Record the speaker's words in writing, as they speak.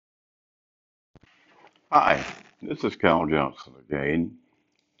Hi, this is Cal Johnson again.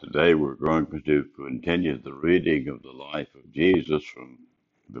 Today we're going to continue the reading of the life of Jesus from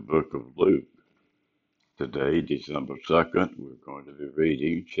the book of Luke. Today, December 2nd, we're going to be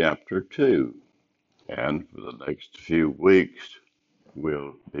reading chapter 2. And for the next few weeks,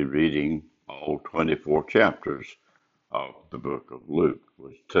 we'll be reading all 24 chapters of the book of Luke,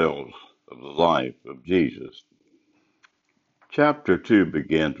 which tells of the life of Jesus. Chapter 2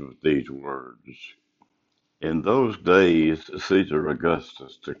 begins with these words. In those days, Caesar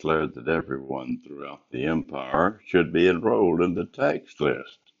Augustus declared that everyone throughout the empire should be enrolled in the tax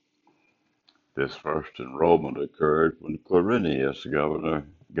list. This first enrollment occurred when Quirinius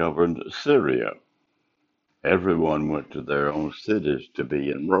governed Syria. Everyone went to their own cities to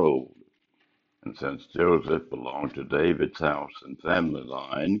be enrolled. And since Joseph belonged to David's house and family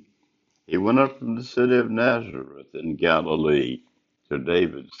line, he went up from the city of Nazareth in Galilee to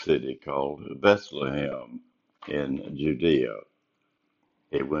David's city called Bethlehem in Judea.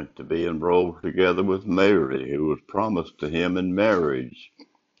 He went to be enrolled together with Mary, who was promised to him in marriage,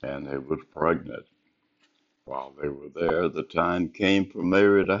 and who was pregnant. While they were there, the time came for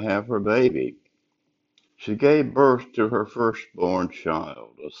Mary to have her baby. She gave birth to her firstborn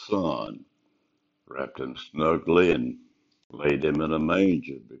child, a son, wrapped him snugly and laid him in a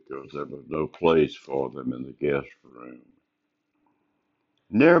manger because there was no place for them in the guest room.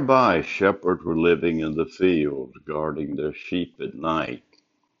 Nearby, shepherds were living in the fields, guarding their sheep at night.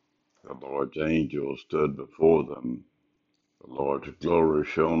 The Lord's angel stood before them. The Lord's glory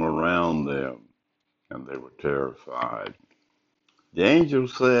shone around them, and they were terrified. The angel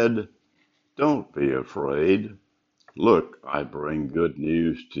said, "Don't be afraid. Look, I bring good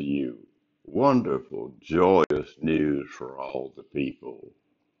news to you. Wonderful, joyous news for all the people.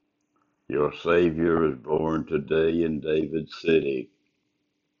 Your Savior is born today in David's city.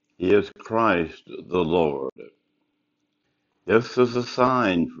 He is Christ the Lord. This is a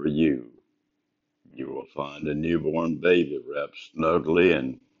sign for you. You will find a newborn baby wrapped snugly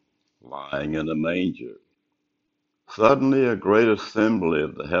and lying in a manger." Suddenly a great assembly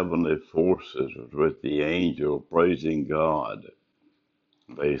of the heavenly forces was with the angel praising God.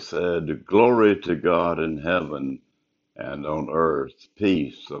 They said, "Glory to God in heaven, and on earth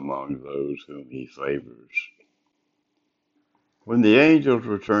peace among those whom he favors." When the angels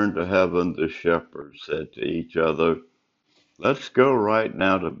returned to heaven, the shepherds said to each other, "Let's go right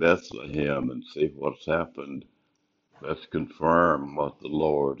now to Bethlehem and see what's happened. Let's confirm what the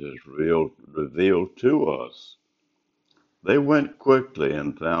Lord has revealed to us." They went quickly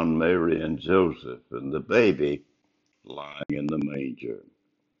and found Mary and Joseph and the baby lying in the manger.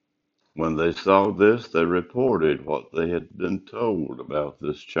 When they saw this, they reported what they had been told about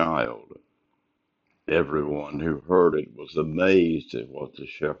this child. Everyone who heard it was amazed at what the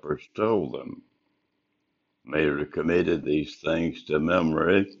shepherds told them. Mary committed these things to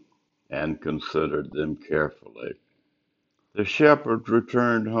memory and considered them carefully. The shepherds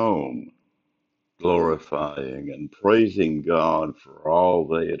returned home, glorifying and praising God for all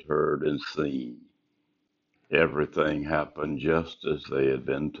they had heard and seen. Everything happened just as they had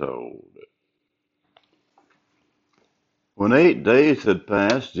been told. When 8 days had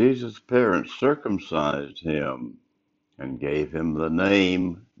passed, Jesus' parents circumcised him and gave him the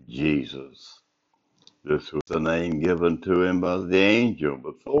name Jesus. This was the name given to him by the angel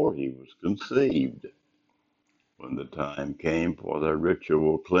before he was conceived. When the time came for their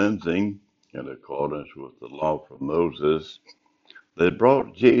ritual cleansing, in accordance with the law from Moses, they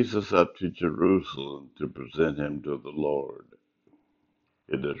brought Jesus up to Jerusalem to present him to the Lord.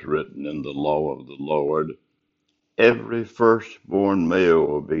 It is written in the law of the Lord, "Every firstborn male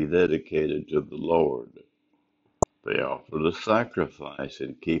will be dedicated to the Lord." They offered a sacrifice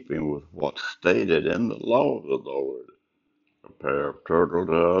in keeping with what's stated in the law of the Lord, a pair of turtle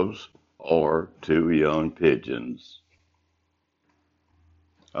doves or 2 young pigeons.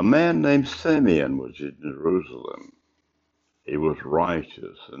 A man named Simeon was in Jerusalem. He was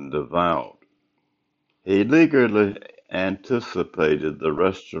righteous and devout. He eagerly anticipated the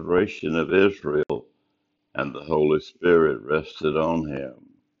restoration of Israel, and the Holy Spirit rested on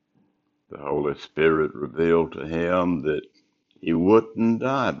him. The Holy Spirit revealed to him that he wouldn't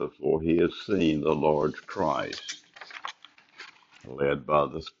die before he had seen the Lord Christ. Led by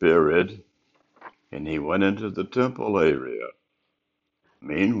the Spirit, and he went into the temple area.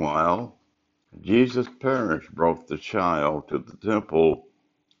 Meanwhile, Jesus' parents brought the child to the temple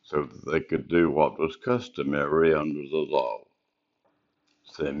so that they could do what was customary under the law.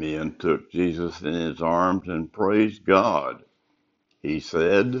 Simeon took Jesus in his arms and praised God. He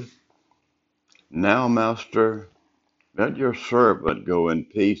said, "Now, Master, Let your servant go in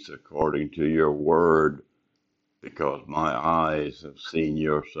peace according to your word, because my eyes have seen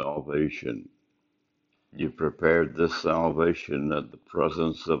your salvation. You prepared this salvation at the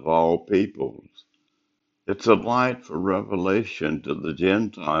presence of all peoples. It's a light for revelation to the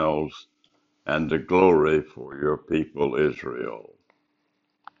Gentiles and a glory for your people Israel.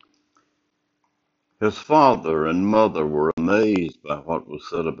 His father and mother were amazed by what was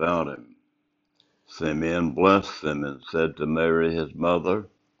said about him. Simeon blessed them and said to Mary his mother,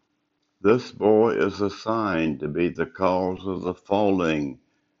 "This boy is a sign to be the cause of the falling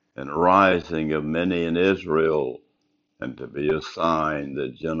and rising of many in Israel, and to be a sign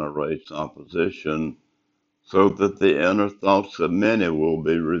that generates opposition, so that the inner thoughts of many will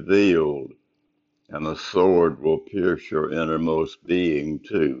be revealed, and a sword will pierce your innermost being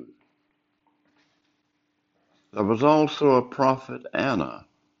too." There was also a prophet Anna,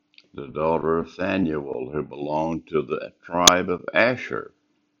 the daughter of Phanuel, who belonged to the tribe of Asher.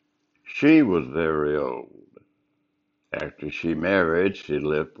 She was very old. After she married, she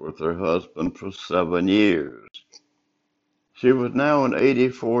lived with her husband for 7 years. She was now an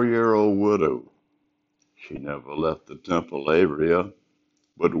 84-year-old widow. She never left the temple area,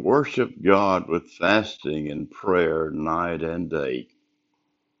 but worshiped God with fasting and prayer night and day.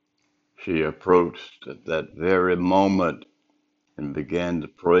 She approached at that very moment and began to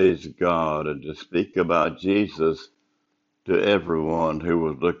praise God and to speak about Jesus to everyone who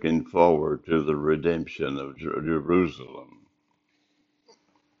was looking forward to the redemption of Jerusalem.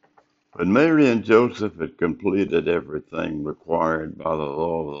 When Mary and Joseph had completed everything required by the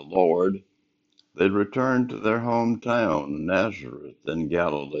law of the Lord, they returned to their hometown, Nazareth in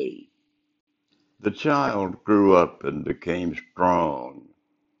Galilee. The child grew up and became strong.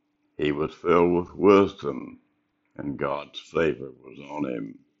 He was filled with wisdom, and God's favor was on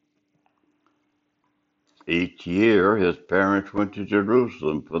him. Each year, his parents went to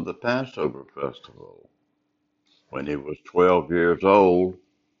Jerusalem for the Passover festival. When he was 12 years old,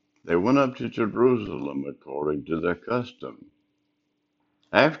 they went up to Jerusalem according to their custom.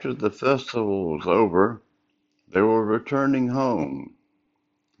 After the festival was over, they were returning home,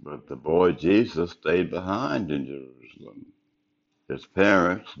 but the boy Jesus stayed behind in Jerusalem. His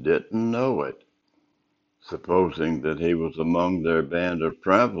parents didn't know it. Supposing that he was among their band of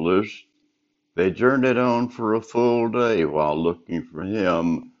travelers, they journeyed on for a full day while looking for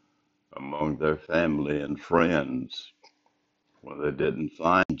him among their family and friends. When they didn't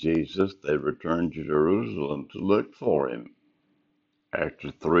find Jesus, they returned to Jerusalem to look for him.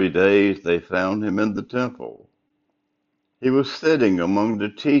 After 3 days, they found him in the temple. He was sitting among the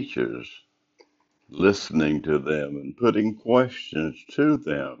teachers, listening to them and putting questions to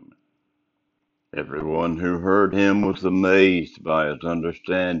them. Everyone who heard him was amazed by his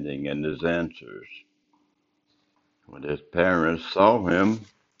understanding and his answers. When his parents saw him,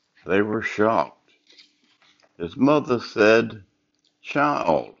 they were shocked. His mother said,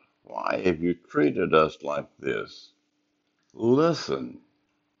 "Child, why have you treated us like this? Listen,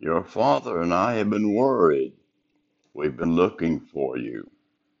 your father and I have been worried. We've been looking for you."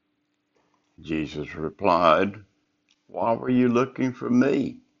 Jesus replied, "Why were you looking for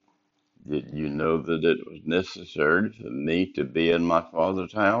me? Did you know that it was necessary for me to be in my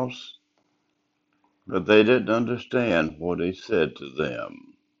Father's house?" But they didn't understand what he said to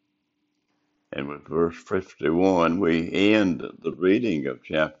them. And with verse 51, we end the reading of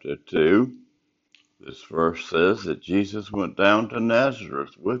chapter 2. This verse says that Jesus went down to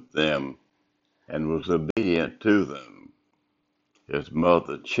Nazareth with them and was obedient to them. His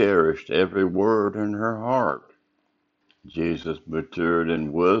mother cherished every word in her heart. Jesus matured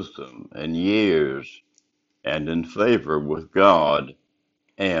in wisdom and years and in favor with God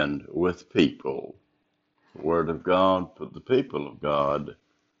and with people. The word of God for the people of God.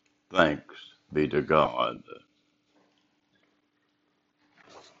 Thanks be to God.